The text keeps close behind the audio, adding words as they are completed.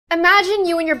Imagine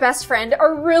you and your best friend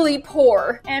are really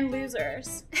poor. And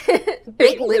losers.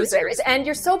 Big losers. And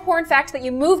you're so poor, in fact, that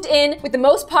you moved in with the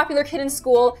most popular kid in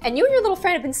school, and you and your little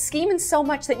friend have been scheming so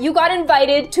much that you got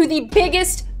invited to the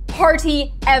biggest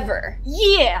party ever.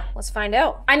 Yeah. Let's find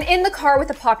out. I'm in the car with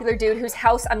a popular dude whose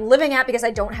house I'm living at because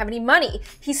I don't have any money.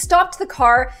 He stopped the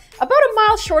car about a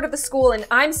mile short of the school, and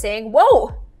I'm saying,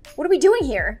 whoa, what are we doing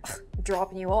here? I'm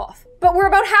dropping you off. But we're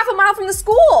about half a mile from the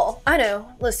school. I know,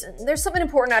 listen, there's something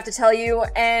important I have to tell you,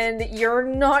 and you're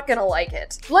not gonna like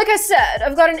it. Like I said,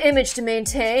 I've got an image to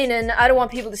maintain, and I don't want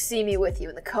people to see me with you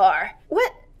in the car.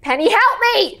 What? Penny, help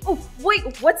me! Oh,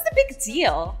 wait, what's the big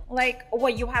deal? Like,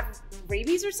 what, you have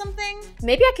rabies or something?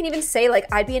 Maybe I can even say, like,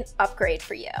 I'd be an upgrade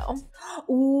for you.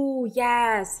 Ooh,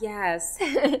 yes, yes.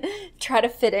 Try to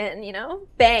fit in, you know?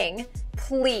 Bang.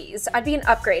 Please, I'd be an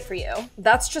upgrade for you.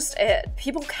 That's just it.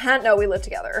 People can't know we live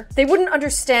together. They wouldn't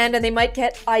understand, and they might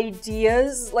get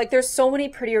ideas. Like, there's so many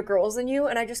prettier girls than you,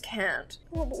 and I just can't.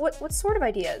 Well, what sort of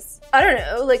ideas? I don't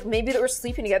know, like maybe that we're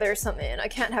sleeping together or something. I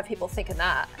can't have people thinking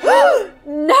that.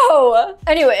 No!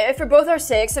 Anyway, for both our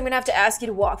sakes, I'm gonna have to ask you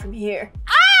to walk from here.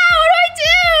 What do I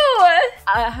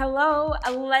do? Hello,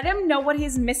 let him know what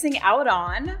he's missing out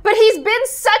on. But he's been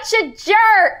such a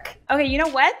jerk! Okay, you know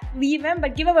what? Leave him,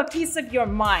 but give him a piece of your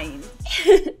mind.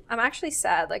 I'm actually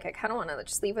sad. Like, I kind of want to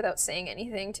just leave without saying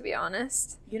anything, to be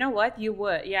honest. You know what? You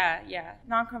would. Yeah.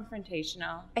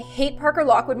 Non-confrontational. I hate Parker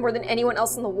Lockwood more than anyone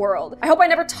else in the world. I hope I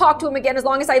never talk to him again as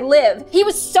long as I live. He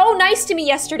was so nice to me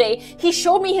yesterday. He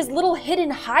showed me his little hidden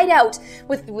hideout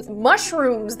with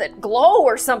mushrooms that glow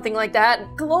or something like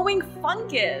that. Glowing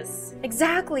fungus.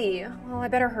 Exactly. Well, I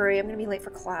better hurry. I'm gonna be late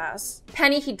for class.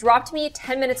 Penny, he dropped me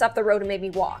 10 minutes up the road and made me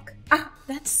walk. Ah,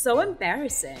 that's so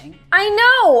embarrassing. I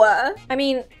know! I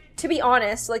mean, to be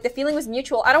honest, like the feeling was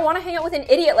mutual. I don't want to hang out with an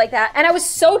idiot like that. And I was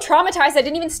so traumatized I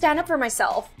didn't even stand up for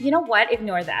myself. You know what?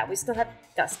 Ignore that. We still have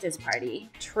Dustin's party.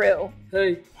 True.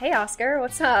 Hey. Hey, Oscar,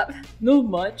 what's up? Not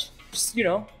much. Just, you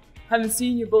know, haven't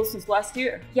seen you both since last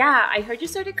year. Yeah, I heard you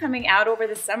started coming out over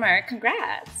the summer.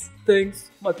 Congrats. Thanks.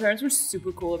 My parents were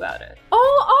super cool about it.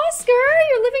 Oh, Oscar,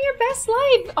 you're living your best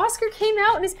life. Oscar came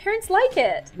out and his parents like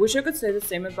it. Wish I could say the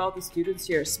same about the students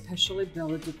here, especially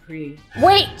Bella Dupree.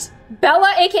 Wait,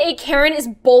 Bella, aka Karen, is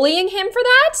bullying him for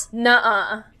that?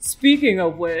 Nuh-uh. Speaking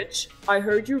of which, I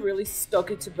heard you really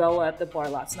stuck it to Bella at the bar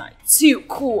last night. Too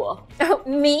cool. Oh,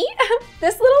 me?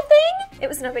 This little thing? It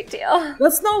was no big deal.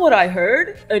 That's not what I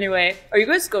heard. Anyway, are you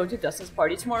guys going to Dustin's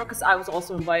party tomorrow? Because I was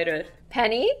also invited.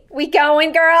 Penny, we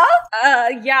going, girl?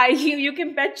 Yeah, you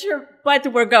can bet your butt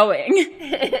we're going.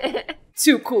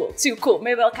 Too cool, too cool.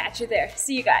 Maybe I'll catch you there.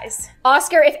 See you guys.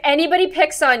 Oscar, if anybody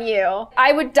picks on you,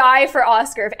 I would die for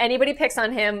Oscar. If anybody picks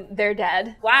on him, they're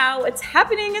dead. Wow, it's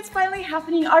happening. It's finally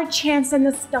happening. Our chance in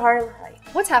the starlight.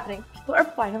 What's happening? People are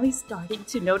finally starting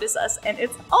to notice us, and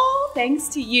it's all thanks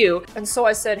to you. And so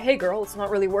I said, hey girl, it's not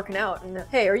really working out. And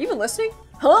hey, are you even listening?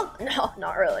 Huh? No,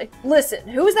 not really. Listen,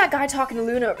 who is that guy talking to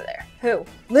Luna over there? Who?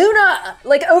 Luna!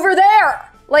 Like over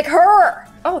there! Like her!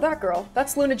 Oh, that girl.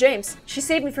 That's Luna James. She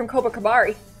saved me from Cobra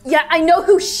Kabari. Yeah, I know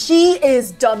who she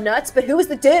is, dumb nuts, but who is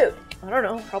the dude? I don't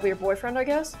know, probably your boyfriend, I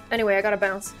guess. Anyway, I gotta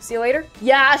bounce. See you later?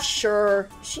 Yeah, sure.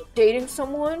 Is she dating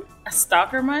someone? A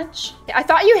stalker much? I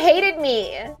thought you hated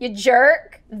me, you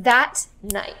jerk. That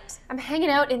night, I'm hanging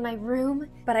out in my room,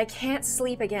 but I can't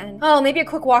sleep again. Oh, maybe a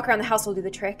quick walk around the house will do the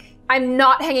trick. I'm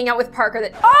not hanging out with Parker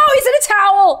oh, he's in a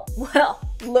towel! Well,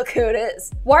 look who it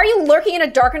is. Why are you lurking in a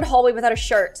darkened hallway without a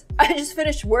shirt? I just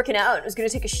finished working out and was gonna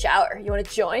take a shower. You wanna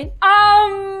join?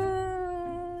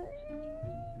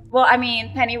 Well, I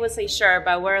mean, Penny would say sure,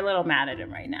 but we're a little mad at him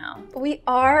right now. We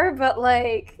are, but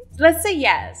like... Let's say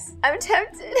yes. I'm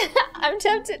tempted. I'm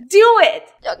tempted. Do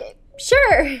it! Okay,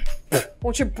 sure.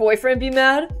 Won't your boyfriend be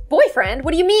mad? Boyfriend?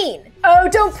 What do you mean? Oh,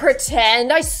 don't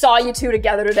pretend. I saw you two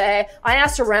together today. I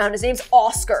asked around. His name's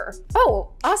Oscar.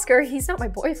 Oh, Oscar, he's not my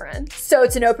boyfriend. So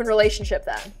it's an open relationship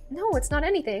then? No, it's not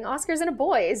anything. Oscar's in a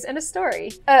boys and a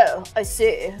story. Oh, I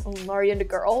see. Are you into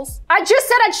girls? I just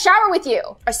said I'd shower with you.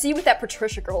 I see you with that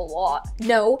Patricia girl a lot.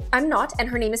 No, I'm not, and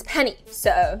her name is Penny.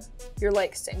 So, you're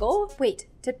like single? Wait,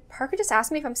 did Parker just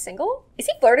ask me if I'm single? Is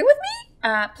he flirting with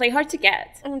me? Play hard to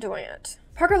get. I'm doing it.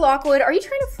 Parker Lockwood, are you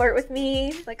trying to flirt with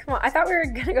me? Like, come on, I thought we were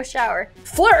gonna go shower.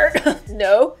 Flirt?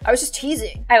 No, I was just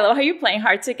teasing. I love how you're playing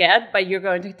hard to get, but you're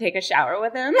going to take a shower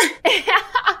with him.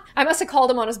 I must have called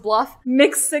him on his bluff.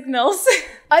 Mixed signals.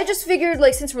 I just figured,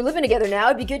 like, since we're living together now,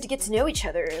 it'd be good to get to know each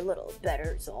other a little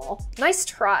better is all. Nice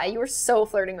try, you were so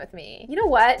flirting with me. You know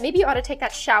what, maybe you ought to take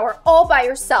that shower all by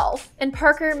yourself. And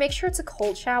Parker, make sure it's a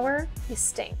cold shower. You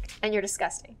stink, and you're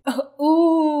disgusting.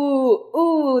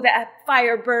 Ooh, that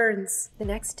fire burns. The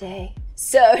next day,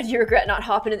 So, do you regret not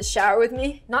hopping in the shower with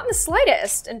me? Not in the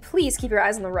slightest. And please keep your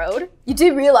eyes on the road. You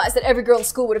do realize that every girl in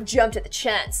school would have jumped at the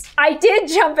chance. I did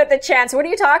jump at the chance. What are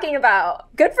you talking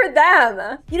about? Good for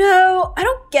them. You know, I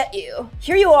don't get you.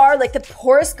 Here you are, like the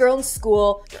poorest girl in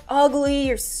school. You're ugly,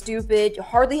 you're stupid, you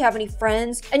hardly have any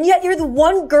friends, and yet you're the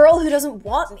one girl who doesn't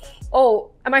want me.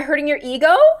 Oh, am I hurting your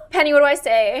ego? Penny, what do I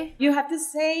say? You have to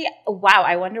say, wow,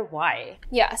 I wonder why.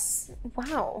 Yes.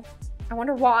 Wow. I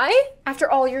wonder why?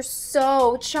 After all, you're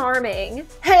so charming.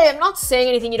 Hey, I'm not saying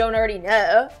anything you don't already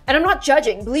know. And I'm not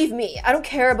judging, believe me. I don't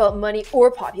care about money or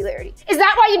popularity. Is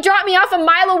that why you dropped me off a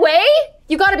mile away?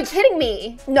 You gotta be kidding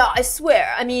me. No, I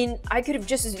swear. I mean, I could have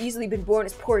just as easily been born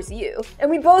as poor as you. And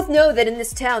we both know that in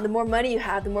this town, the more money you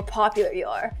have, the more popular you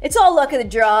are. It's all luck of the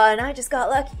draw, and I just got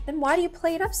lucky. Then why do you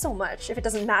play it up so much if it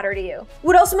doesn't matter to you?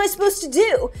 What else am I supposed to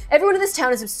do? Everyone in this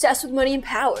town is obsessed with money and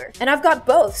power. And I've got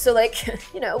both, so like,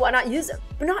 you know, why not use them?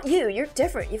 But not you, you're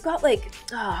different. You've got like,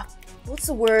 what's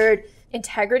the word?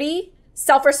 Integrity?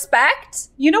 Self-respect?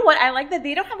 You know what? I like that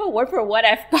they don't have a word for what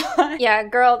I've got. Yeah,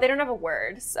 girl, they don't have a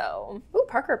word, so... Ooh,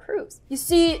 Parker approves. You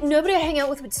see, nobody I hang out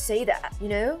with would say that, you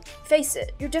know? Face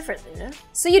it, you're different, Luna.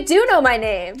 So you do know my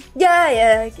name?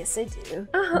 Yeah, I guess I do.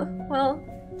 Oh, well,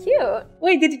 cute.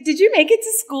 Wait, did you make it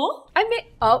to school?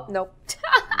 Oh, no.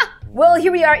 Well,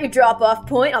 here we are at your drop-off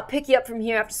point. I'll pick you up from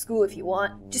here after school if you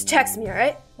want. Just text me, all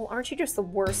right? Well, aren't you just the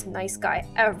worst nice guy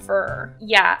ever?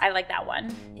 Yeah, I like that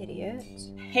one. Idiot.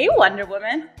 Hey, Wonder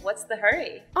Woman. What's the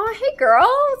hurry? Oh, hey, girl.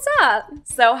 What's up?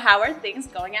 So, how are things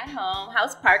going at home?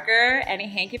 How's Parker? Any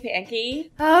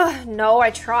hanky-panky? No, I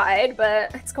tried,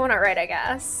 but it's going all right, I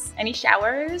guess. Any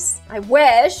showers? I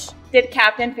wish. Did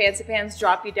Captain Fancy Pants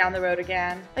drop you down the road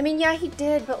again? I mean, yeah, he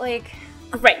did, but like...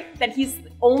 Great, then he's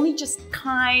only just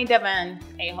kind of an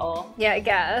a-hole. Yeah, I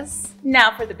guess.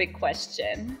 Now for the big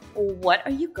question. What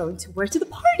are you going to wear to the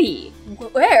party?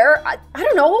 Where? I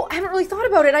don't know. I haven't really thought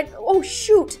about it. Oh,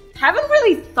 shoot. Haven't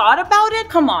really thought about it?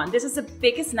 Come on, this is the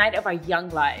biggest night of our young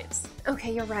lives.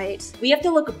 Okay, you're right. We have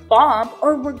to look bomb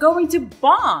or we're going to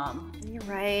bomb. You're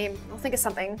right. I'll think of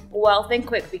something. Well, think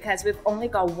quick because we've only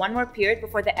got one more period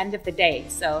before the end of the day.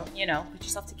 So, you know, put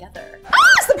yourself together.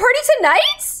 Is the party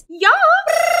tonight? Yeah!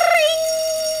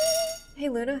 Hey,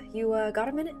 Luna, you got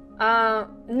a minute?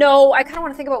 No, I kind of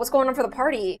want to think about what's going on for the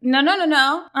party.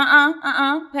 No.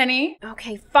 Penny.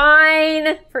 Okay,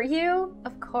 fine. For you?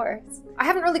 Of course. I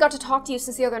haven't really got to talk to you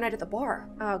since the other night at the bar.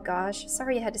 Oh gosh,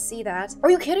 sorry you had to see that. Are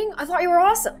you kidding? I thought you were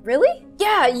awesome. Really?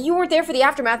 Yeah, you weren't there for the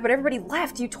aftermath, but everybody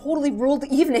left. You totally ruled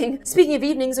the evening. Speaking of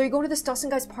evenings, are you going to this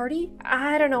Dawson guy's party?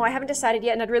 I don't know, I haven't decided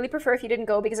yet, and I'd really prefer if you didn't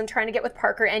go because I'm trying to get with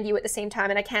Parker and you at the same time,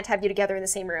 and I can't have you together in the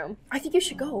same room. I think you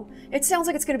should go. It sounds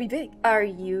like it's gonna be big. Are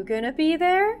you gonna be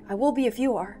there? I will be if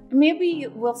you are. Maybe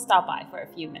we'll stop by for a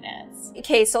few minutes.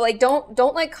 Okay, so like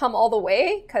don't like come all the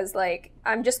way, cause like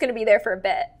I'm just gonna be there for a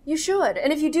bit. You should,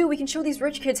 and if you do, we can show these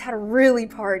rich kids how to really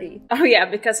party. Oh yeah,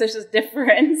 because there's a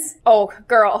difference. Oh,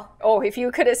 girl. Oh, if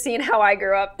you could have seen how I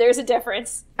grew up, there's a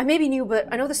difference. I may be new, but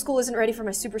I know the school isn't ready for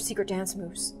my super secret dance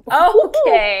moves.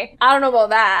 Okay, I don't know about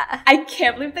that. I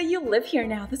can't believe that you live here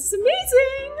now. This is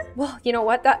amazing. Well, you know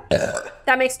what?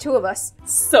 That makes two of us.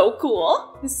 So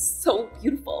cool. This is so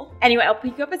beautiful. Anyway, I'll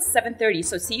pick you up at 7:30,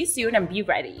 so see you soon and be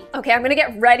ready. Okay, I'm gonna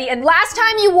get ready. And last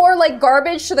time you wore like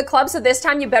garbage to the club, so this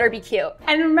time you better be cute.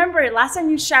 And remember, last time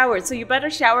you showered, so you better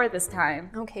shower this time.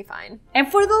 Okay, fine. And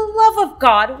for the love of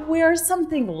God, wear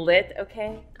something lit,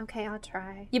 okay? Okay, I'll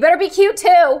try. You better be cute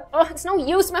too. Oh, it's no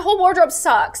use. My whole wardrobe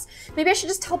sucks. Maybe I should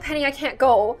just tell Penny I can't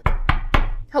go.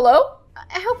 Hello?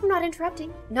 I hope I'm not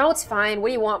interrupting. No, it's fine. What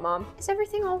do you want, Mom? Is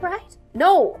everything all right?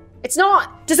 No, it's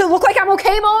not. Does it look like I'm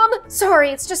okay, Mom? Sorry,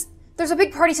 it's just there's a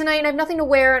big party tonight and I have nothing to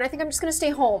wear and I think I'm just gonna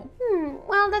stay home.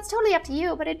 Well, that's totally up to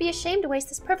you, but it'd be a shame to waste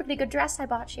this perfectly good dress I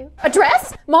bought you. A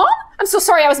dress? Mom? I'm so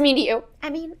sorry I was mean to you. I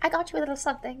mean, I got you a little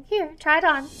something. Here, try it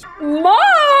on. Mom!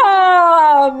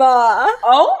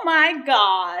 Oh my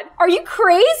God. Are you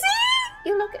crazy?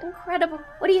 You look incredible.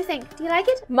 What do you think? Do you like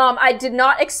it? Mom, I did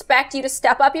not expect you to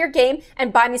step up your game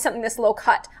and buy me something this low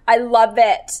cut. I love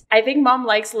it. I think Mom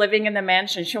likes living in the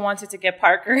mansion. She wanted to get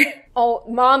Parker. Oh,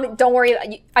 Mom, don't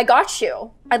worry. I got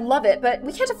you. I love it, but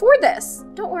we can't afford this.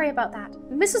 Don't worry about that.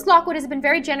 Mrs. Lockwood has been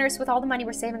very generous with all the money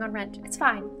we're saving on rent. It's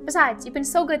fine. Besides, you've been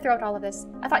so good throughout all of this.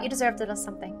 I thought you deserved a little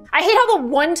something. I hate how the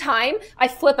one time I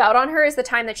flip out on her is the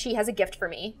time that she has a gift for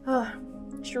me.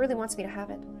 She really wants me to have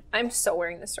it. I'm so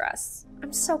wearing this dress.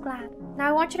 I'm so glad. Now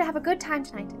I want you to have a good time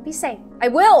tonight. Be safe. I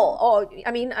will. Oh,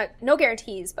 I mean, no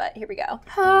guarantees, but here we go.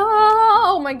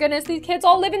 Oh my goodness, these kids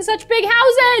all live in such big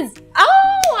houses.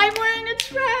 Oh, I'm wearing a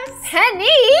dress. Penny!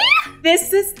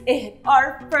 This is it,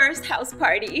 our first house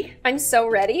party. I'm so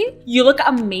ready. You look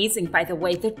amazing, by the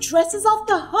way. The dress is off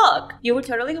the hook. You were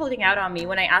totally holding out on me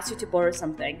when I asked you to borrow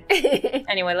something.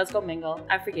 Anyway, let's go mingle.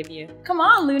 I forgive you. Come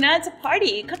on, Luna, it's a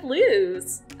party. Cut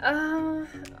loose.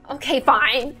 Okay,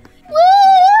 fine.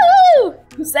 Woo!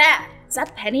 Who's that? Is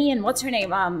that Penny and what's her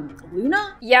name?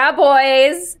 Luna? Yeah,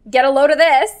 boys. Get a load of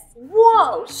this.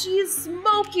 Whoa, she is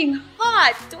smoking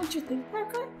hot. Don't you think,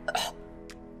 Parker?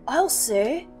 I'll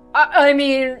say. I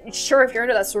mean, sure, if you're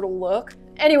into that sort of look.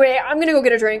 Anyway, I'm gonna go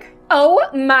get a drink. Oh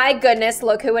my goodness,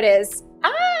 look who it is.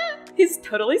 Ah, he's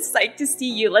totally psyched to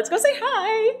see you. Let's go say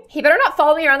hi. He better not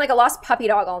follow me around like a lost puppy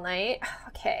dog all night.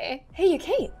 Okay. Hey, you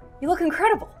Kate. You look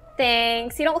incredible.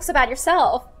 Thanks. You don't look so bad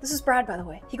yourself. This is Brad, by the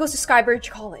way. He goes to Skybridge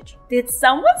College. Did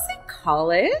someone say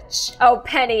college? Oh,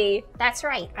 Penny. That's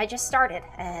right. I just started.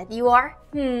 You are?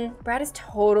 Brad is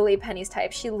totally Penny's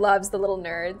type. She loves the little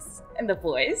nerds. And the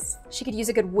boys? She could use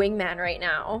a good wingman right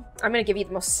now. I'm gonna give you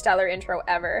the most stellar intro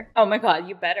ever. Oh my god,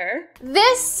 you better.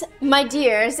 This, my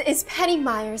dears, is Penny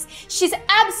Myers. She's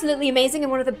absolutely amazing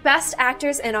and one of the best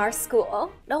actors in our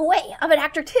school. No way, I'm an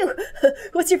actor too.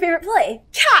 What's your favorite play?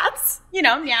 Cats! You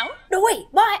know, meow. No wait,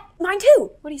 mine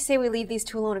too. What do you say we leave these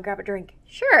two alone and grab a drink?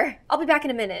 Sure, I'll be back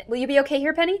in a minute. Will you be okay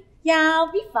here, Penny? Yeah,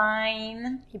 I'll be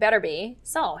fine. You better be.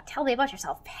 So, tell me about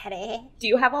yourself, Penny. Do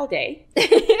you have all day?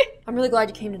 I'm really glad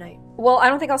you came tonight. Well, I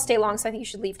don't think I'll stay long, so I think you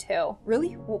should leave too.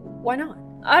 Really? Why not?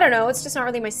 I don't know, it's just not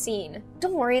really my scene.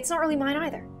 Don't worry, it's not really mine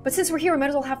either. But since we're here, we might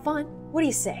as well have fun. What do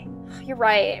you say? You're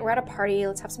right, we're at a party,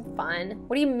 let's have some fun.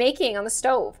 What are you making on the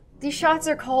stove? These shots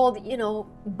are called, you know,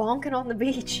 bonking on the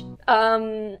beach.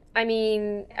 I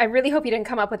mean, I really hope you didn't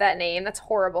come up with that name. That's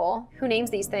horrible. Who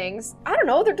names these things? I don't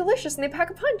know, they're delicious and they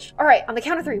pack a punch. All right, on the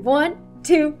count of 3. 1,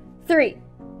 2, 3.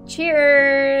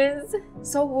 Cheers.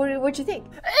 So what'd you think?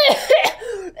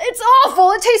 It's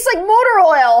awful, it tastes like motor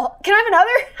oil. Can I have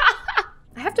another?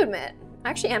 I have to admit, I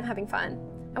actually am having fun.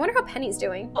 I wonder how Penny's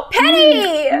doing. Oh,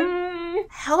 Penny!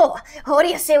 Oh, what do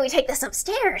you say we take this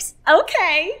upstairs?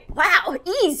 Okay. Wow,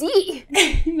 easy.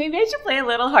 Maybe I should play a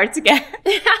little hard to get.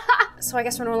 So I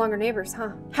guess we're no longer neighbors, huh?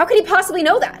 How could he possibly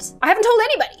know that? I haven't told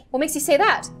anybody. What makes you say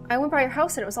that? I went by your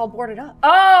house and it was all boarded up.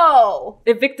 Oh!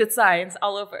 Evicted signs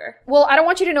all over. Well, I don't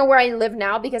want you to know where I live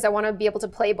now because I want to be able to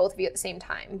play both of you at the same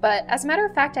time. But as a matter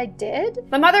of fact, I did.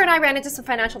 My mother and I ran into some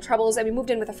financial troubles and we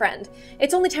moved in with a friend.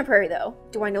 It's only temporary though.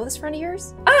 Do I know this friend of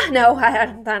yours? No, I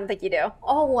don't think you do.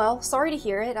 Oh, well, sorry to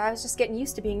hear it. I was just getting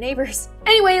used to being neighbors.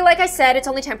 Anyway, like I said, it's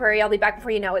only temporary. I'll be back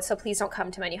before you know it, so please don't come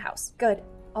to my new house. Good.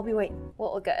 I'll be waiting.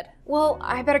 Well, good. Well,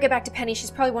 I better get back to Penny.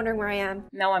 She's probably wondering where I am.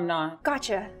 No, I'm not.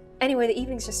 Gotcha. Anyway, the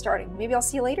evening's just starting. Maybe I'll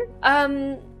see you later?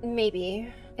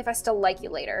 Maybe. If I still like you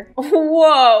later.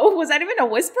 Whoa, was that even a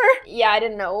whisper? Yeah, I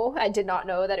didn't know. I did not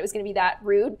know that it was gonna be that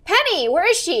rude. Penny, where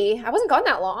is she? I wasn't gone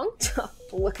that long.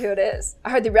 Look who it is. I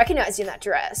hardly recognized you in that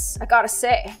dress. I gotta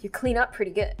say, you clean up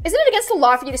pretty good. Isn't it against the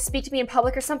law for you to speak to me in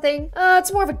public or something?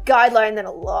 It's more of a guideline than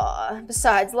a law.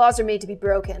 Besides, laws are made to be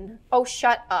broken. Oh,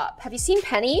 shut up. Have you seen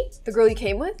Penny? The girl you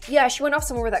came with? Yeah, she went off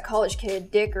somewhere with that college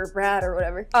kid, Dick or Brad or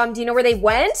whatever. Do you know where they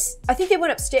went? I think they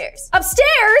went upstairs.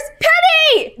 Upstairs?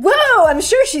 Penny! Whoa, I'm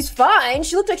sure she's fine.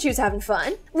 She looked like she was having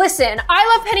fun. Listen,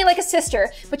 I love Penny like a sister,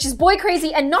 but she's boy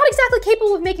crazy and not exactly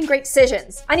capable of making great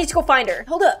decisions. I need to go find her.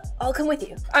 Hold up, I'll come with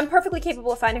you. I'm perfectly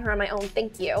capable of finding her on my own,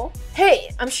 thank you.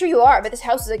 Hey, I'm sure you are, but this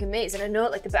house is like a maze and I know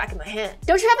it like the back of my hand.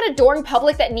 Don't you have an adoring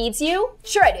public that needs you?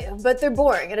 Sure I do, but they're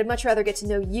boring and I'd much rather get to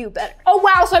know you better. Oh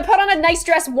wow, so I put on a nice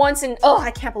dress once and oh,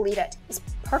 I can't believe it. Is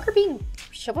Parker being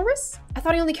chivalrous? I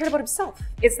thought he only cared about himself.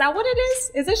 Is that what it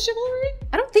is? Is it chivalry?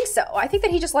 I don't think so. I think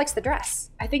that he just likes the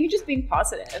dress. I think you're just being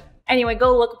positive. Anyway,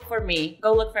 go look for me.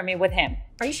 Go look for me with him.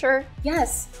 Are you sure?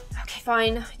 Yes. Okay,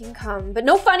 fine. You can come, but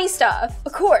no funny stuff.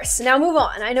 Of course. Now move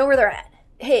on. I know where they're at.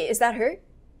 Hey, is that her?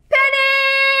 Penny!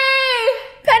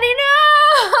 Penny,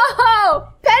 no!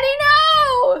 Penny,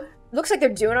 no! Looks like they're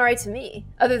doing all right to me,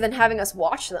 other than having us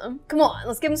watch them. Come on,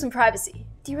 let's give them some privacy.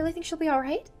 Do you really think she'll be all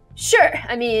right? Sure,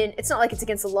 I mean, it's not like it's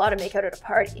against the law to make out at a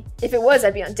party. If it was,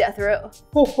 I'd be on death row.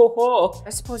 Ho ho ho. I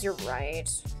suppose you're right.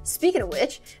 Speaking of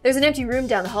which, there's an empty room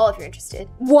down the hall if you're interested.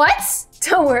 What?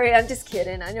 Don't worry, I'm just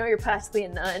kidding. I know you're practically a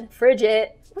nun. Frigid.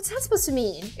 What's that supposed to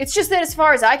mean? It's just that as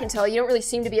far as I can tell, you don't really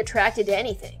seem to be attracted to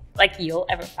anything. Like you'll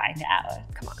ever find out.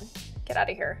 Come on, get out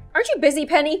of here. Aren't you busy,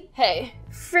 Penny? Hey,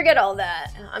 forget all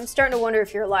that. I'm starting to wonder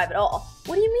if you're alive at all.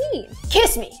 What do you mean?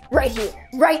 Kiss me, right here,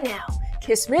 right now.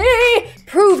 Kiss me!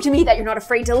 Prove to me that you're not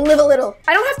afraid to live a little.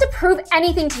 I don't have to prove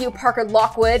anything to you, Parker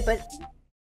Lockwood, but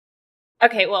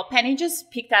Okay, well, Penny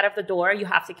just peeked out of the door. You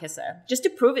have to kiss her, just to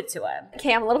prove it to him.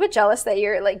 Okay, I'm a little bit jealous that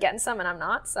you're like getting some and I'm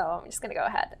not, so I'm just gonna go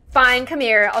ahead. Fine, come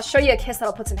here. I'll show you a kiss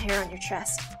that'll put some hair on your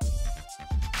chest.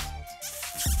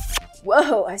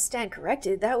 Whoa, I stand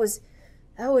corrected. That was...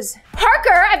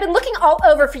 Parker, I've been looking all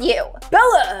over for you.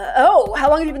 Bella, oh, how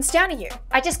long have you been standing here?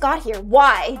 I just got here.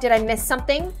 Why? Did I miss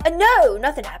something? No,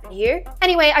 nothing happened here.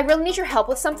 Anyway, I really need your help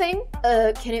with something.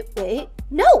 Can it wait?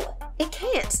 No, it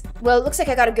can't. Well, it looks like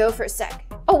I gotta go for a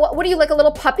sec. Oh, what are you, like a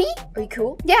little puppy? Are you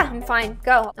cool? Yeah, I'm fine.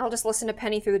 Go. I'll just listen to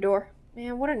Penny through the door.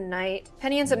 Man, what a night.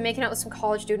 Penny ends up making out with some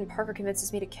college dude and Parker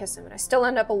convinces me to kiss him and I still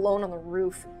end up alone on the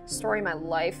roof. Story of my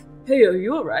life. Hey, are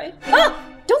you alright? Ah!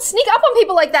 Don't sneak up on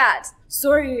people like that!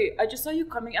 Sorry, I just saw you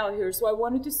coming out here, so I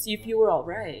wanted to see if you were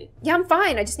alright. Yeah, I'm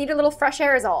fine. I just need a little fresh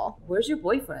air is all. Where's your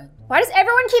boyfriend? Why does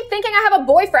everyone keep thinking I have a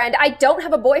boyfriend? I don't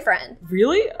have a boyfriend.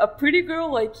 Really? A pretty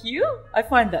girl like you? I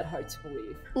find that hard to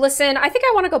believe. Listen, I think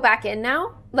I want to go back in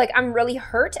now. Like, I'm really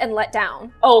hurt and let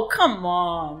down. Oh, come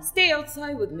on. Stay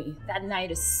outside with me. That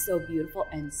night is so beautiful,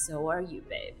 and so are you,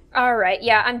 babe. All right,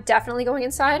 yeah, I'm definitely going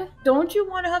inside. Don't you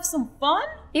want to have some fun?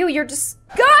 Ew, you're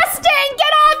disgusting!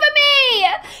 Get off of me!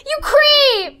 You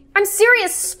creep! I'm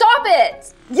serious, stop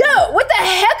it! Yo, what the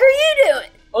heck are you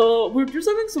doing? We're just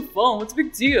having some fun. What's the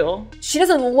big deal? She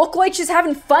doesn't look like she's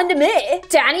having fun to me.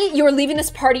 Danny, you are leaving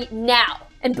this party now.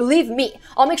 And believe me,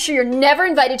 I'll make sure you're never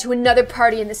invited to another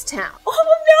party in this town.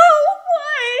 Oh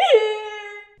no,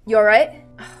 why? You alright?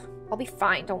 I'll be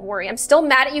fine, don't worry. I'm still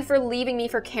mad at you for leaving me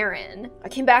for Karen. I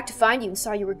came back to find you and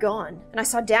saw you were gone. And I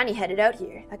saw Danny headed out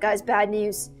here. That guy's bad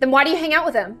news. Then why do you hang out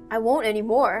with him? I won't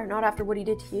anymore, not after what he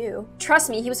did to you. Trust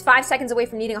me, he was 5 seconds away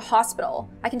from needing a hospital.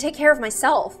 I can take care of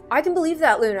myself. I can believe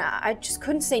that, Luna. I just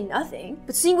couldn't say nothing.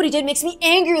 But seeing what he did makes me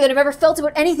angrier than I've ever felt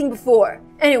about anything before.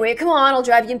 Anyway, come on, I'll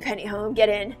drive you and Penny home. Get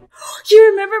in. You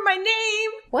remember my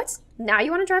name? What? Now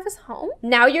you want to drive us home?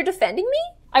 Now you're defending me?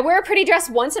 I wear a pretty dress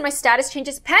once and my status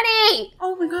changes. Penny!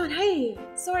 Oh my god, hey.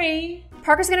 Sorry.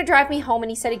 Parker's gonna drive me home and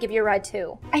he said he'd give you a ride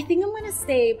too. I think I'm gonna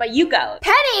stay, but you go.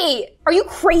 Penny! Are you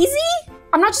crazy?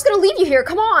 I'm not just gonna leave you here,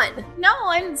 come on. No,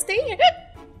 I'm staying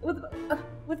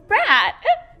with Brad.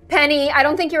 Penny, I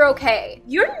don't think you're okay.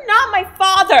 You're not my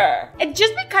father. And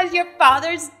just because your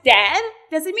father's dead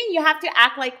doesn't mean you have to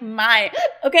act like mine,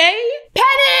 okay?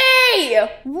 Penny!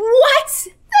 What?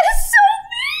 That is so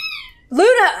mean!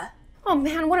 Luna! Oh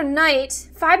man, what a night.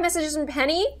 5 messages from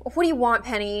Penny? What do you want,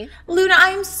 Penny? Luna,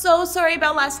 I'm so sorry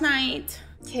about last night.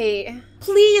 Okay.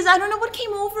 Please, I don't know what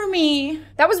came over me.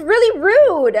 That was really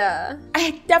rude.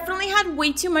 I definitely had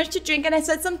way too much to drink and I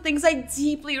said some things I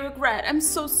deeply regret. I'm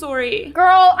so sorry.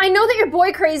 Girl, I know that you're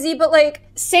boy crazy, but like,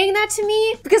 saying that to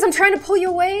me because I'm trying to pull you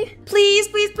away? Please,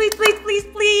 please, please, please, please,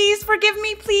 please, forgive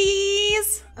me,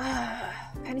 please.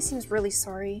 Penny seems really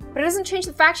sorry, but it doesn't change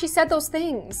the fact she said those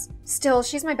things. Still,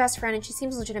 she's my best friend and she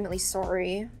seems legitimately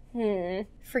sorry.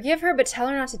 Forgive her, but tell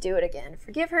her not to do it again.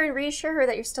 Forgive her and reassure her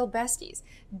that you're still besties.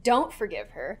 Don't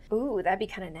forgive her. Ooh, that'd be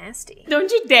kind of nasty.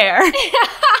 Don't you dare.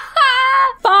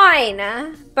 Fine,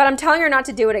 but I'm telling her not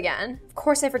to do it again. Of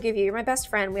course I forgive you. You're my best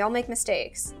friend. We all make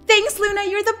mistakes. Thanks, Luna.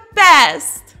 You're the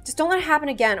best. Just don't let it happen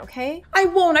again, okay? I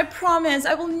won't. I promise.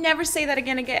 I will never say that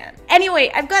again.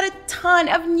 Anyway, I've got a ton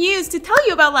of news to tell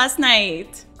you about last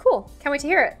night. Cool. Can't wait to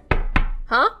hear it.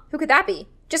 Huh? Who could that be?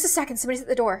 Just a second. Somebody's at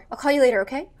the door. I'll call you later,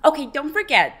 okay? Okay, don't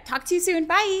forget. Talk to you soon.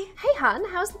 Bye. Hey, hon.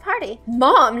 How's the party?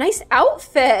 Mom, nice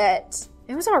outfit.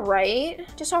 It was all right.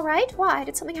 Just all right? Why?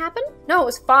 Did something happen? No, it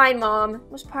was fine, Mom.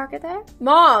 Was Parker there?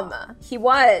 Mom, he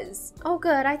was. Oh,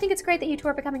 good. I think it's great that you two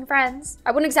are becoming friends.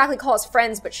 I wouldn't exactly call us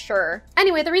friends, but sure.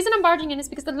 Anyway, the reason I'm barging in is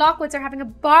because the Lockwoods are having a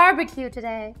barbecue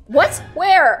today. What?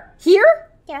 Where? Here?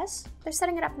 Yes, they're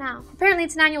setting it up now. Apparently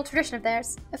it's an annual tradition of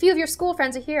theirs. A few of your school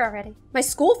friends are here already. My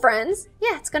school friends?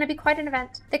 Yeah, it's gonna be quite an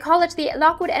event. They call it the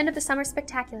Lockwood End of the Summer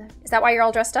Spectacular. Is that why you're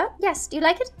all dressed up? Yes, do you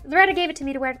like it? Loretta gave it to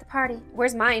me to wear at the party.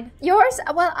 Where's mine? Yours?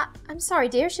 Well, I'm sorry,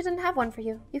 dear, she didn't have one for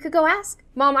you. You could go ask.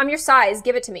 Mom, I'm your size,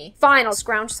 give it to me. Fine, I'll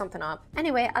scrounge something up.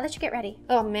 Anyway, I'll let you get ready.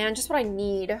 Oh man, just what I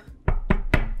need.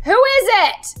 Who is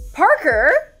it?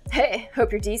 Parker? Hey,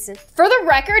 hope you're decent. For the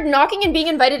record, knocking and being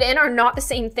invited in are not the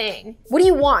same thing. What do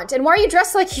you want? And why are you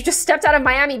dressed like you just stepped out of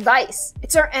Miami Vice?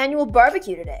 It's our annual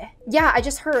barbecue today. Yeah, I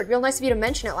just heard. Real nice of you to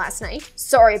mention it last night.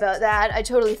 Sorry about that. I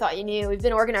totally thought you knew. We've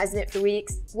been organizing it for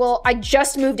weeks. Well, I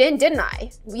just moved in, didn't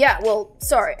I? Yeah, well,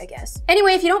 sorry, I guess.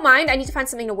 Anyway, if you don't mind, I need to find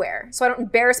something to wear so I don't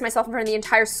embarrass myself in front of the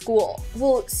entire school.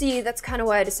 Well, see, that's kind of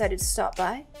why I decided to stop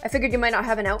by. I figured you might not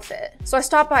have an outfit. So I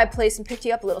stopped by a place and picked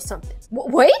you up a little something.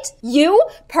 Wait? You,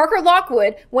 Parker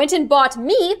Lockwood, went and bought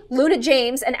me, Luna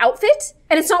James, an outfit?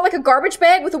 And it's not like a garbage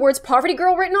bag with the words poverty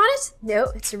girl written on it? No,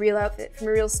 it's a real outfit from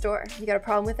a real store. You got a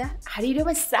problem with that? How do you know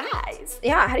my size?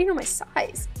 Yeah, how do you know my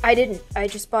size? I didn't. I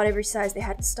just bought every size they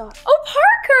had in stock. Oh,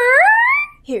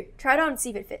 Parker! Here, try it on and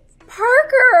see if it fits.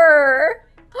 Parker!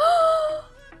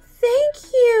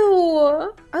 Thank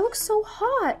you! I look so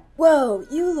hot. Whoa,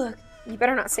 you look... You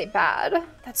better not say bad.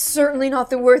 That's certainly not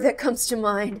the word that comes to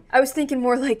mind. I was thinking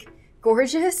more like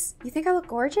gorgeous. You think I look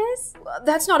gorgeous? Well,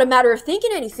 that's not a matter of thinking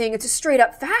anything. It's a straight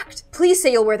up fact. Please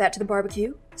say you'll wear that to the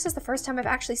barbecue. This is the first time I've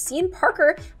actually seen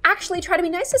Parker actually try to be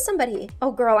nice to somebody.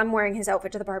 Oh girl, I'm wearing his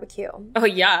outfit to the barbecue. Oh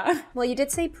yeah? Well, you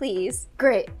did say please.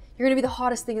 Great. You're gonna be the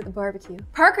hottest thing at the barbecue.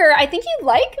 Parker, I think you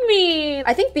like me.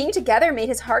 I think being together made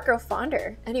his heart grow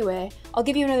fonder. Anyway, I'll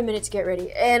give you another minute to get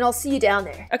ready and I'll see you down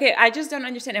there. Okay, I just don't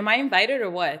understand. Am I invited or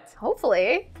what?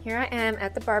 Hopefully. Here I am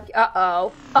at the barbecue.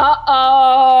 Uh-oh.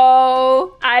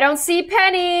 Uh-oh. I don't see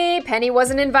Penny. Penny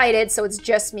wasn't invited, so it's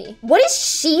just me. What is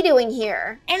she doing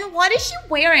here? And what is she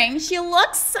wearing? She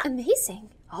looks amazing.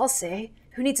 I'll say.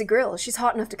 Who needs a grill? She's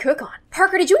hot enough to cook on.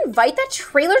 Parker, did you invite that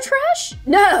trailer trash?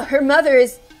 No, her mother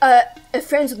is,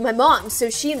 friends with my mom, so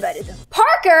she invited them.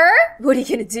 Parker! What are you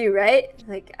gonna do, right?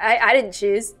 Like, I didn't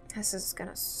choose. This is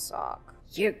gonna suck.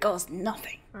 Here goes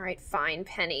nothing. All right, fine,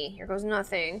 Penny. Here goes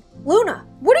nothing. Luna,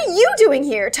 what are you doing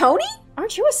here, Tony?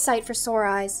 Aren't you a sight for sore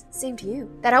eyes? Same to you.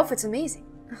 That outfit's amazing.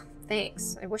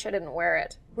 Thanks. I wish I didn't wear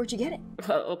it. Where'd you get it?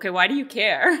 Well, okay, why do you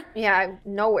care? Yeah,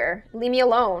 nowhere. Leave me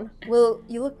alone. Well,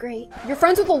 you look great. You're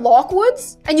friends with the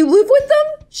Lockwoods? And you live with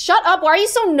them? Shut up, why are you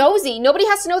so nosy? Nobody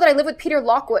has to know that I live with Peter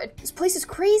Lockwood. This place is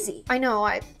crazy. I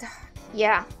know,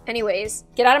 yeah, anyways.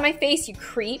 Get out of my face, you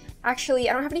creep. Actually,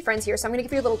 I don't have any friends here, so I'm gonna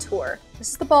give you a little tour. This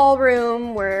is the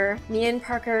ballroom where me and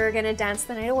Parker are gonna dance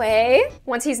the night away.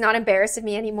 Once he's not embarrassed of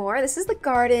me anymore. This is the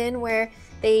garden where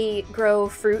they grow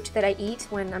fruit that I eat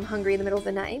when I'm hungry in the middle of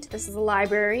the night. This is the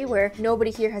library where nobody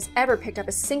here has ever picked up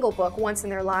a single book once in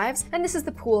their lives. And this is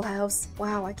the pool house.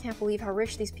 Wow, I can't believe how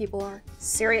rich these people are.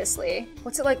 Seriously,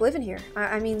 what's it like living here?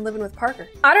 I mean, living with Parker.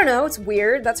 I don't know, it's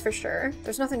weird, that's for sure.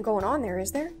 There's nothing going on there,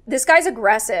 is there? This guy's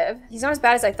aggressive. He's not as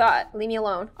bad as I thought. Leave me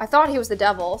alone. I thought he was the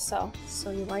devil, so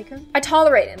you like him? I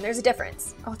tolerate him, there's a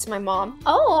difference. Oh, it's my mom.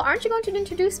 Oh, aren't you going to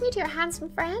introduce me to your handsome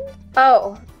friend?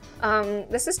 Oh.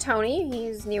 This is Tony.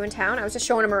 He's new in town. I was just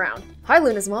showing him around. Hi,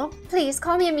 Luna's mom. Please,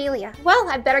 call me Amelia. Well,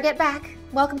 I'd better get back.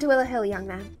 Welcome to Willow Hill, young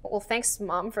man. Well, thanks,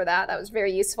 Mom, for that. That was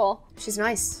very useful. She's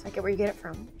nice. I get where you get it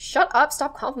from. Shut up.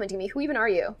 Stop complimenting me. Who even are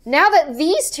you? Now that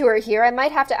these two are here, I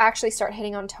might have to actually start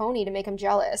hitting on Tony to make him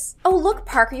jealous. Oh, look,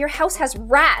 Parker, your house has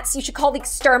rats. You should call the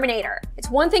exterminator. It's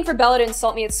one thing for Bella to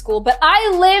insult me at school, but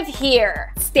I live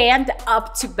here. Stand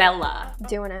up to Bella.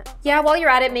 Doing it. Yeah, while you're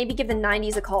at it, maybe give the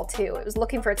 90s a call, too. It was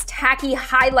looking for its tacky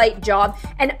highlight job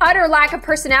and utter lack of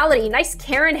personality. Nice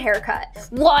Karen haircut.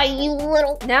 Why, you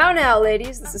little... Now, ladies.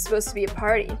 This is supposed to be a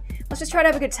party. Let's just try to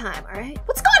have a good time, all right?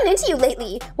 What's gotten into you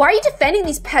lately? Why are you defending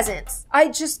these peasants?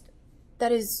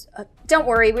 Don't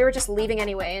worry, we were just leaving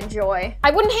anyway. Enjoy. I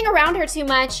wouldn't hang around her too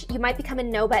much. You might become a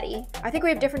nobody. I think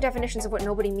we have different definitions of what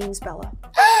nobody means, Bella.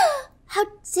 How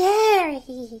dare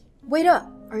he? Wait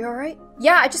up. Are you all right?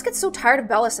 Yeah, I just get so tired of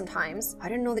Bella sometimes. I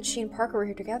didn't know that she and Parker were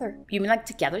here together. You mean like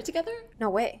together? No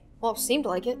way. Well, it seemed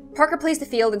like it. Parker plays the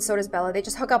field and so does Bella. They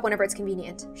just hook up whenever it's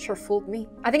convenient. Sure fooled me.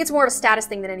 I think it's more of a status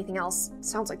thing than anything else.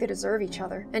 Sounds like they deserve each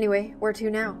other. Anyway, where to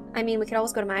now? I mean, we could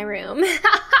always go to my room.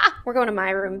 We're going to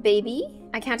my room, baby.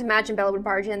 I can't imagine Bella would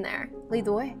barge in there. Lead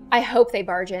the way. I hope they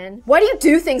barge in. Why do you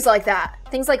do things like that?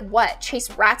 Things like what? Chase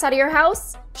rats out of your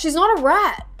house? She's not a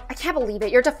rat. I can't believe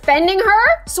it. You're defending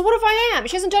her? So what if I am?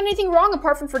 She hasn't done anything wrong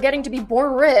apart from forgetting to be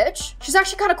born rich. She's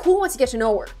actually kind of cool once you get to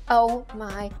know her. Oh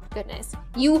my goodness.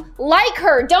 You like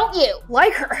her, don't you?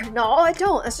 Like her? No, I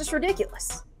don't. That's just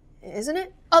ridiculous. Isn't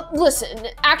it? Listen,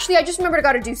 actually, I just remembered I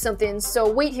gotta do something, so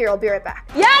wait here, I'll be right back.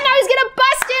 Yeah, now he's gonna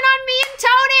bust in on me and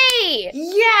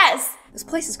Tony! Yes! This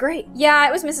place is great. Yeah,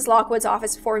 it was Mrs. Lockwood's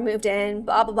office before we moved in,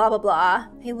 blah, blah, blah, blah, blah.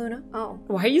 Hey, Luna. Oh.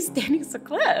 Why are you standing so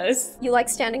close? You like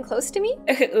standing close to me?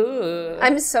 Ooh.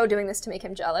 I'm so doing this to make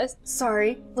him jealous.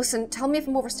 Sorry. Listen, tell me if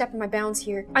I'm overstepping my bounds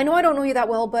here. I know I don't know you that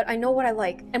well, but I know what I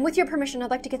like. And with your permission, I'd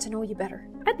like to get to know you better.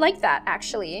 I'd like that,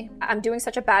 actually. I'm doing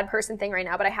such a bad person thing right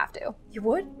now, but I have to. You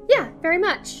would? Yeah, very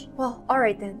much. Well, all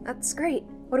right then. That's great.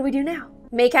 What do we do now?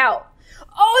 Make out.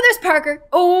 Oh, there's Parker.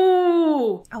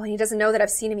 Oh, and he doesn't know that I've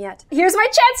seen him yet. Here's my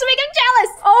chance to make him jealous.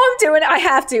 Oh, I'm doing it. I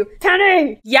have to.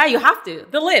 Penny. Yeah, you have to.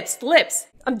 The lips.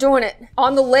 I'm doing it.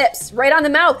 On the lips, right on the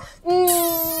mouth.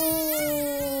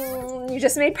 You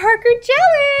just made Parker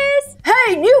jealous.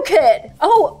 Hey, new kid.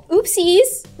 Oh,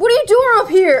 oopsies. What are you doing up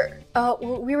here?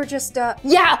 We were just,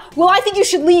 Yeah, well, I think you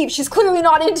should leave. She's clearly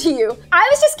not into you. I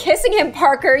was just kissing him,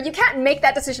 Parker. You can't make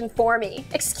that decision for me.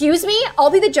 Excuse me? I'll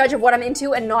be the judge of what I'm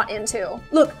into and not into.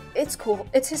 Look, it's cool.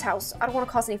 It's his house. I don't want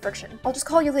to cause any friction. I'll just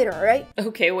call you later, all right?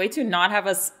 Okay, way to not have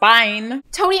a spine.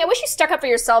 Tony, I wish you stuck up for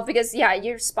yourself because, yeah,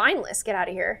 you're spineless. Get out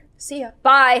of here. See ya.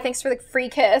 Bye. Thanks for the free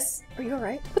kiss. Are you all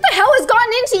right? What the hell has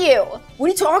gotten into you? What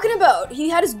are you talking about? He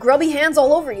had his grubby hands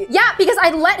all over you. Yeah, because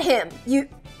I let him. You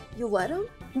let him?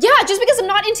 Yeah, just because I'm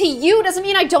not into you doesn't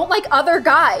mean I don't like other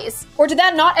guys. Or did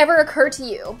that not ever occur to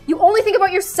you? You only think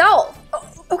about yourself.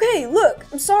 Oh, okay, look,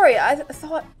 I'm sorry. I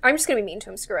thought... I'm just gonna be mean to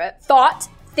him, screw it.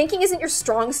 Thinking isn't your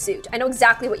strong suit. I know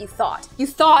exactly what you thought. You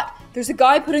thought, there's a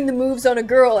guy putting the moves on a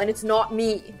girl and it's not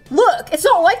me. Look, it's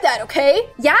not like that, okay?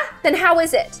 Yeah? Then how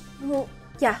is it? Well,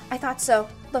 yeah, I thought so.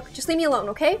 Look, just leave me alone,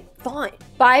 okay? Fine.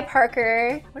 Bye,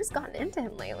 Parker. What has gotten into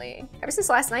him lately? Ever since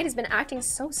last night, he's been acting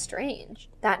so strange.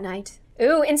 That night.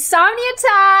 Ooh, insomnia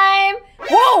time!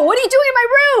 Whoa, what are you doing in my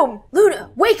room? Luna,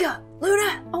 wake up!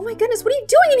 Luna! Oh my goodness, what are you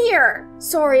doing in here?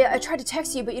 Sorry, I tried to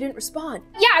text you, but you didn't respond.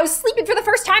 Yeah, I was sleeping for the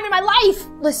first time in my life!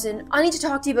 Listen, I need to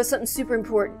talk to you about something super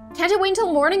important. Can't I wait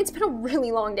until morning? It's been a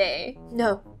really long day.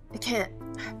 No, I can't.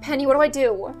 Penny, what do I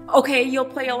do? Okay, you'll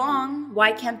play along.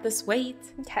 Why can't this wait?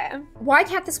 Okay. Why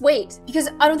can't this wait? Because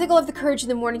I don't think I'll have the courage in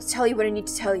the morning to tell you what I need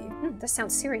to tell you. This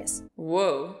sounds serious.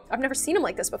 Whoa. I've never seen him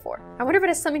like this before. I wonder if it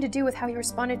has something to do with how he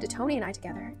responded to Tony and I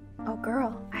together. Oh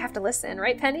girl, I have to listen,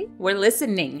 right Penny? We're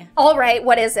listening. All right,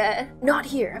 what is it? Not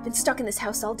here. I've been stuck in this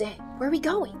house all day. Where are we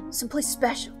going? Someplace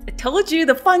special. I told you,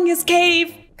 the fungus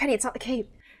cave. Penny, it's not the cave.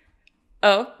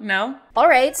 Oh, no? All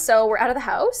right, so we're out of the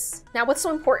house. Now what's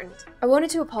so important? I wanted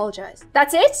to apologize.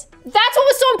 That's it? That's what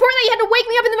was so important that you had to wake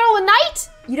me up in the middle of the night?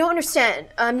 You don't understand.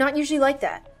 I'm not usually like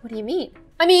that. What do you mean?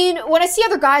 I mean, when I see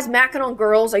other guys macking on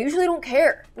girls, I usually don't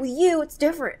care. With you, it's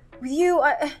different. With you,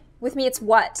 with me, it's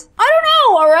what? I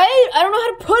don't know, all right? I don't know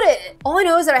how to put it. All I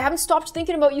know is that I haven't stopped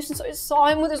thinking about you since I saw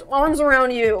him with his arms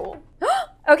around you.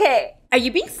 Okay. Are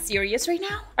you being serious right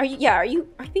now? Are you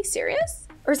being serious?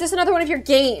 Or is this another one of your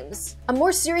games? I'm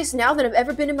more serious now than I've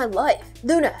ever been in my life.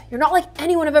 Luna, you're not like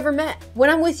anyone I've ever met.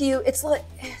 When I'm with you, it's like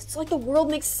the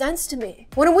world makes sense to me.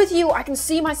 When I'm with you, I can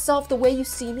see myself the way you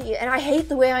see me, and I hate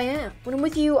the way I am. When I'm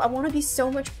with you, I want to be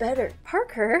so much better.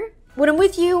 Parker, when I'm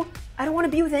with you, I don't want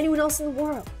to be with anyone else in the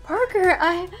world. Parker,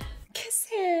 Kiss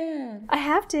him. I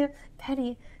have to.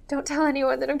 Penny, don't tell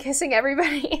anyone that I'm kissing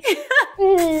everybody.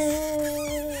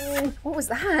 What was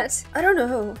that? I don't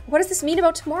know. What does this mean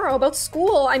about tomorrow, about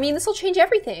school? I mean, this will change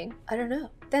everything. I don't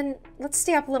know. Then let's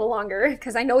stay up a little longer,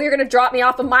 because I know you're gonna drop me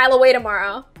off a mile away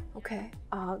tomorrow. Okay.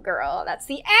 Oh, girl, that's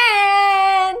the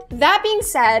end. That being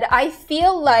said, I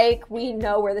feel like we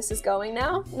know where this is going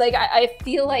now. Like, I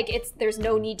feel like there's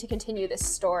no need to continue this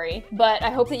story, but I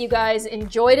hope that you guys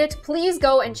enjoyed it. Please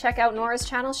go and check out Nora's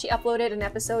channel. She uploaded an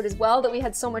episode as well that we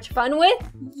had so much fun with.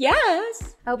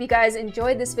 Yes. I hope you guys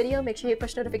enjoyed this video. Make sure you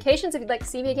push notifications if you'd like to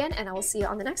see me again, and I will see you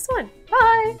on the next one.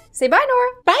 Bye. Say bye, Nora.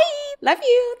 Bye. Love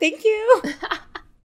you. Thank you.